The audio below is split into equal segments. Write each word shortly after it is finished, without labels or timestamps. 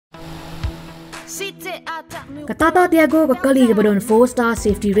Katata Tiago Bakali Gabadon 4-star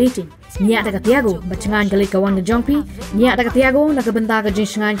safety rating. Nya Taka Tiago, Bachangan Galikawan Jongpi, Nya Taka Tiago, Nakabantaka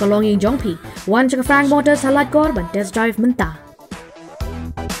Jinshangan Kalongi Jongpi, One Chaka Frank Motors Halat Korban Test Drive Menta.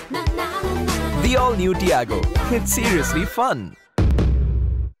 The all-new Tiago. It's seriously fun.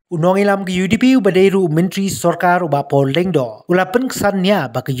 Unong ilam ke UDP ubadairu Menteri Sorkar uba Poleng do. Ulapan kesannya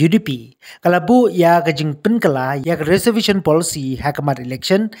bak UDP. Kalabu ya kajing Pynkylla ya ke Reservation Policy hakamat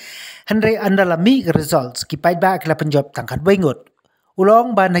election. Henry andalami ke results kipai ba akila penjawab tangkat bengut.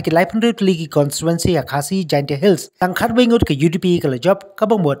 Ulong ban hakilai penduduk ligi Konstiwensi ya Khasi Jaintia Hills. Tangkat bengut ke UDP kalau job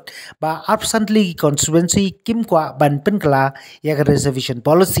kabangmut ba absent ligi Konstiwensi Kim Kwah ban Pynkylla ya ke Reservation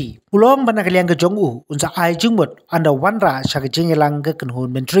Policy. Ulong ban akiliang ke jong unsa ai jengmut anda wanra syak jengelang ke kenhun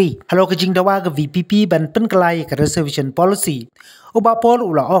menteri. Halo ke jing dawa ke VPP ban Pynkylla ya ke Reservation Policy. Uba pol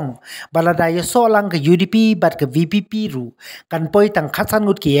ulaong baladaya solang ke UDP bat ke VPP ru kan poi tang khatsan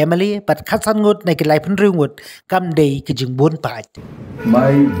ngut ke MLA bat khatsan ngut na ke lai pendring ngut kam dei ke jing bon pat.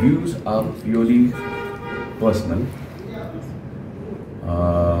 My views are purely personal,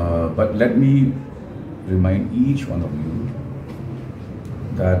 but let me remind each one of you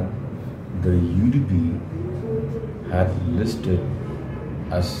that the UDP had listed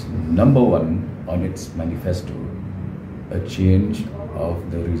as #1 on its manifesto a change of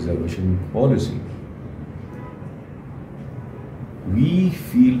the reservation policy. We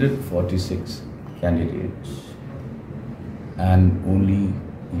fielded 46 candidates and only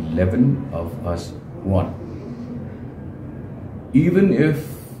 11 of us won. Even if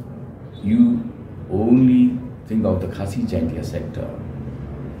you only think of the Khasi Jaintia sector,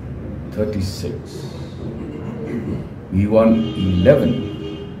 36, we won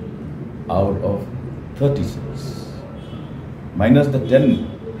 11 out of 36. Minus the 10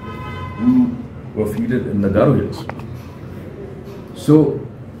 who were fielded in the Garo Hills. So,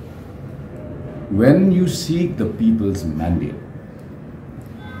 when you seek the people's mandate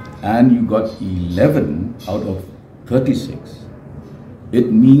and you got 11 out of 36,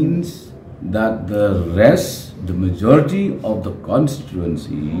 it means that the rest, the majority of the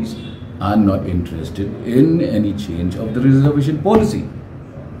constituencies are not interested in any change of the reservation policy.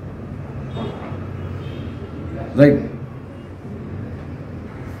 Like,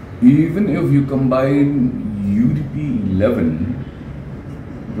 even if you combine UDP 11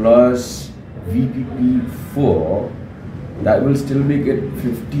 plus VPP 4, that will still make it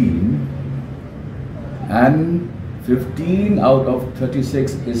 15, and 15 out of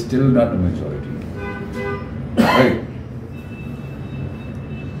 36 is still not a majority, right?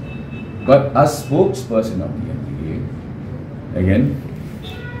 But as spokesperson of the MDA, again,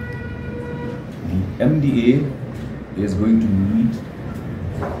 the MDA is going to meet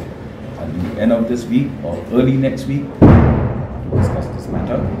at the end of this week or early next week to discuss this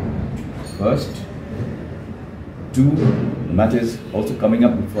matter. First, 2, the matter is also coming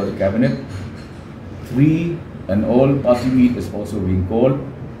up before the cabinet. 3, an all-party meet is also being called.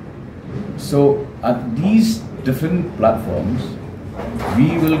 So at these different platforms,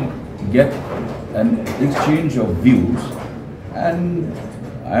 we will get an exchange of views, and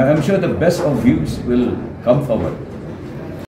I am sure the best of views will come forward.